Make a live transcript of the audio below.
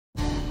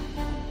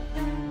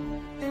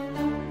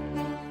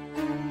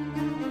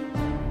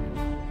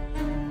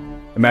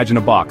Imagine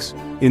a box.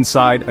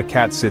 Inside, a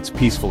cat sits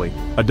peacefully.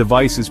 A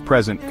device is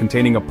present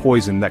containing a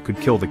poison that could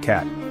kill the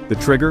cat. The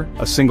trigger?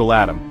 A single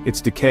atom.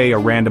 Its decay a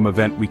random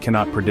event we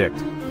cannot predict.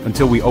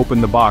 Until we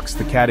open the box,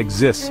 the cat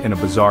exists in a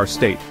bizarre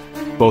state,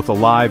 both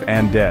alive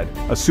and dead,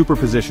 a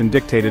superposition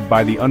dictated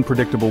by the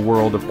unpredictable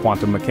world of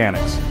quantum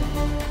mechanics.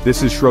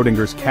 This is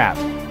Schrödinger's cat,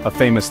 a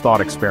famous thought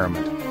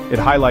experiment. It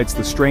highlights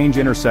the strange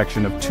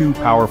intersection of two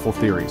powerful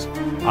theories: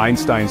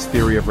 Einstein's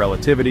theory of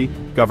relativity,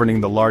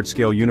 governing the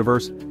large-scale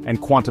universe,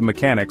 and quantum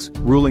mechanics,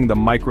 ruling the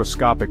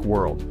microscopic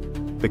world.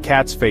 The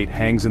cat's fate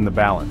hangs in the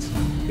balance.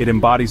 It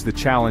embodies the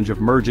challenge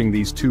of merging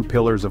these two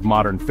pillars of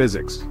modern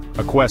physics,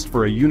 a quest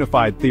for a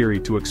unified theory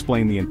to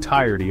explain the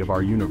entirety of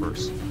our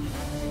universe.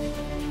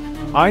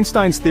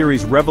 Einstein's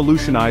theories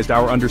revolutionized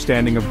our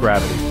understanding of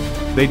gravity.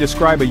 They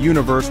describe a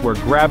universe where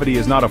gravity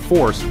is not a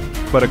force,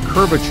 but a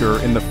curvature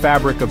in the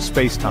fabric of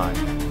space-time.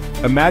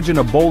 Imagine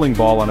a bowling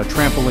ball on a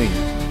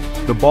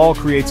trampoline. The ball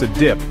creates a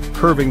dip,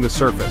 curving the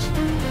surface.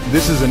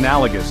 This is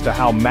analogous to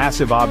how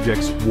massive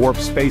objects warp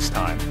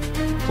space-time.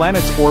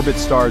 Planets orbit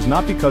stars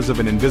not because of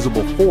an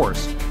invisible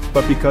force,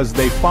 but because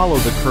they follow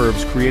the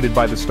curves created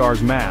by the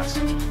star's mass.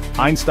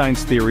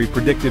 Einstein's theory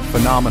predicted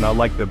phenomena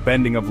like the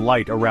bending of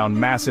light around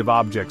massive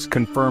objects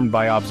confirmed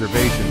by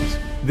observations.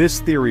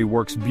 This theory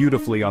works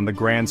beautifully on the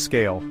grand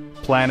scale: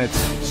 planets,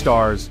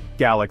 stars,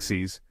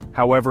 galaxies.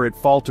 However, it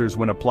falters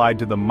when applied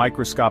to the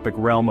microscopic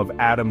realm of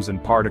atoms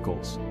and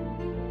particles.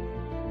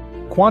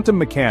 Quantum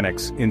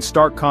mechanics, in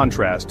stark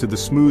contrast to the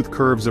smooth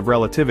curves of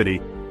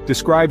relativity,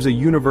 describes a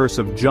universe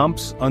of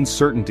jumps,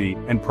 uncertainty,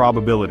 and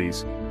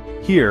probabilities.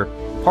 Here,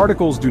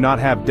 particles do not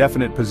have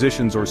definite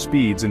positions or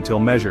speeds until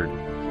measured.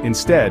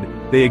 Instead,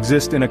 they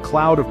exist in a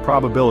cloud of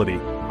probability,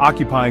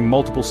 occupying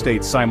multiple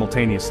states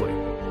simultaneously.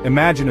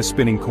 Imagine a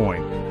spinning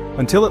coin.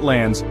 Until it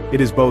lands, it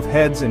is both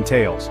heads and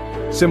tails.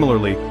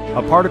 Similarly,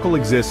 a particle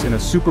exists in a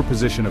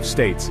superposition of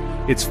states,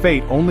 its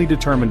fate only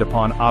determined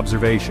upon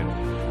observation.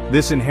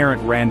 This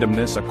inherent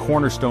randomness, a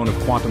cornerstone of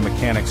quantum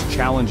mechanics,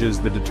 challenges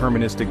the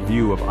deterministic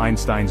view of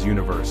Einstein's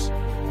universe.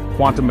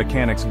 Quantum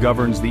mechanics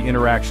governs the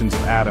interactions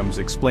of atoms,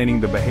 explaining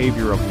the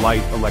behavior of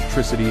light,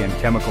 electricity, and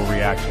chemical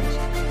reactions.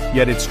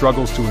 Yet it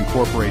struggles to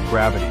incorporate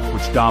gravity,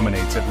 which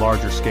dominates at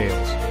larger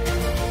scales.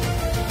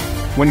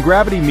 When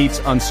gravity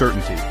meets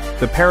uncertainty,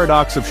 the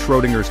paradox of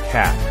Schrödinger's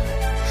cat.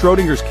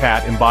 Schrödinger's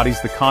cat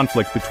embodies the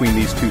conflict between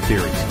these two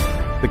theories.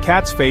 The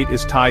cat's fate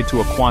is tied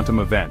to a quantum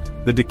event,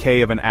 the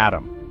decay of an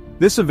atom.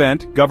 This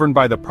event, governed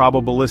by the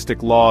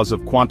probabilistic laws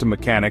of quantum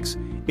mechanics,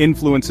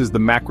 influences the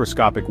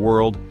macroscopic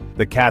world,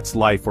 the cat's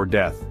life or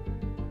death.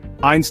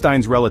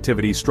 Einstein's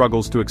relativity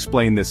struggles to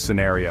explain this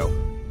scenario.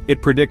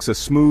 It predicts a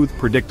smooth,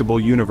 predictable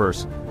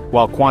universe,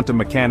 while quantum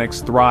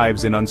mechanics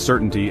thrives in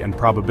uncertainty and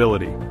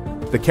probability.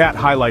 The cat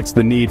highlights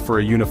the need for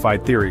a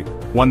unified theory,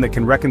 one that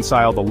can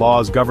reconcile the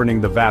laws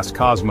governing the vast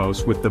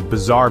cosmos with the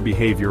bizarre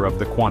behavior of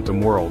the quantum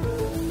world.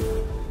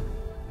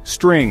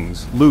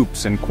 Strings,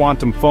 loops, and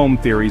quantum foam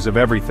theories of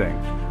everything.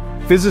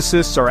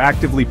 Physicists are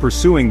actively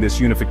pursuing this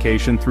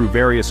unification through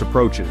various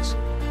approaches.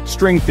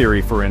 String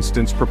theory, for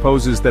instance,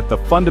 proposes that the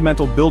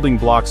fundamental building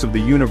blocks of the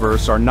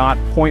universe are not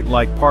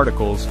point-like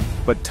particles,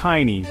 but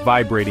tiny,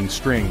 vibrating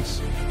strings.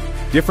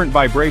 Different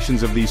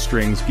vibrations of these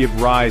strings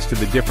give rise to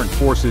the different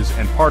forces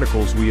and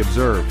particles we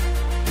observe.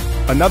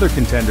 Another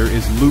contender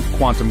is loop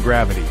quantum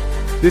gravity.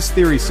 This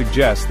theory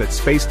suggests that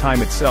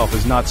space-time itself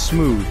is not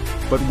smooth,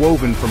 but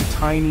woven from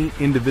tiny,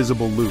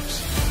 indivisible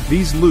loops.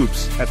 These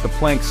loops, at the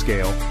Planck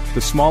scale,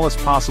 the smallest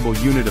possible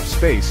unit of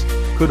space,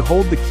 could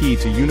hold the key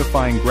to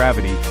unifying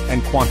gravity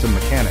and quantum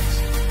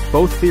mechanics.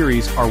 Both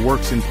theories are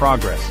works in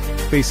progress,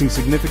 facing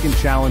significant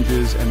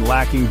challenges and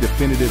lacking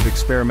definitive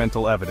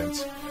experimental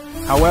evidence.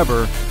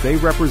 However, they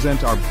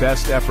represent our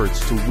best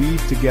efforts to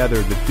weave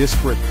together the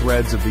disparate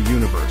threads of the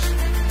universe,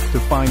 to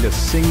find a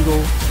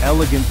single,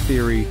 elegant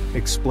theory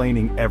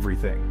explaining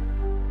everything.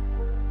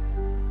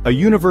 A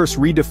universe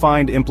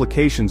redefined.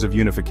 Implications of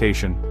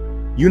unification.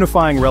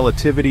 Unifying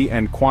relativity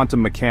and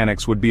quantum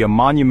mechanics would be a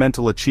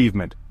monumental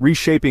achievement,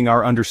 reshaping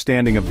our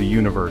understanding of the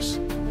universe.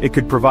 It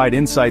could provide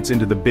insights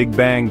into the Big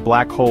Bang,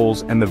 black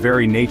holes, and the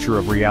very nature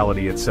of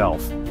reality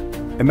itself.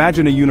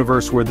 Imagine a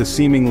universe where the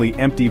seemingly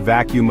empty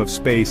vacuum of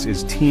space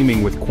is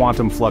teeming with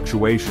quantum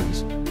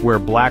fluctuations, where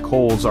black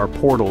holes are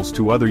portals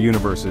to other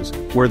universes,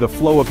 where the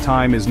flow of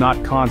time is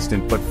not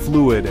constant but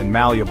fluid and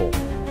malleable.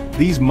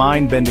 These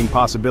mind-bending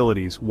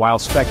possibilities, while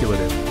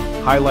speculative,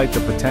 highlight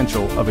the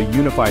potential of a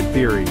unified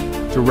theory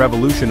to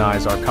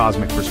revolutionize our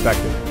cosmic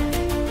perspective.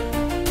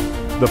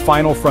 The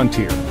final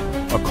frontier,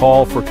 a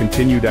call for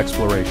continued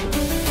exploration.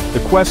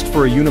 The quest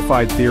for a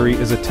unified theory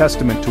is a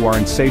testament to our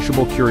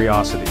insatiable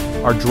curiosity,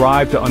 our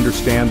drive to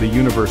understand the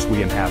universe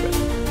we inhabit.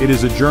 It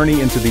is a journey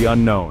into the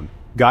unknown,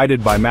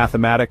 guided by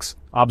mathematics,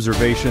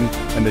 observation,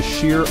 and the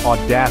sheer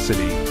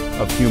audacity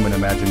of human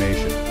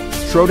imagination.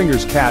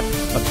 Schrödinger's cat,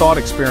 a thought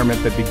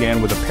experiment that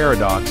began with a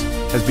paradox,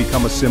 has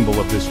become a symbol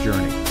of this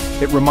journey.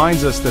 It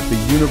reminds us that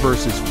the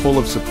universe is full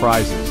of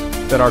surprises,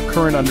 that our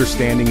current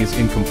understanding is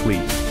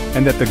incomplete,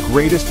 and that the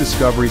greatest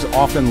discoveries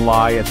often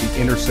lie at the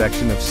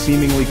intersection of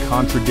seemingly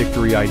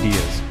contradictory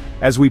ideas.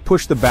 As we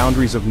push the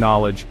boundaries of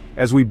knowledge,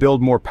 as we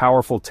build more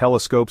powerful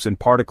telescopes and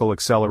particle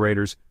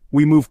accelerators,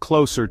 we move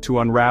closer to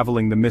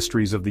unraveling the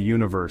mysteries of the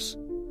universe.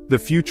 The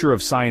future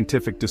of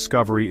scientific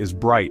discovery is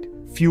bright,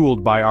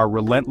 fueled by our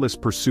relentless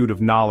pursuit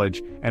of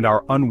knowledge and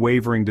our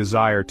unwavering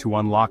desire to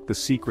unlock the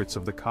secrets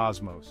of the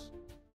cosmos.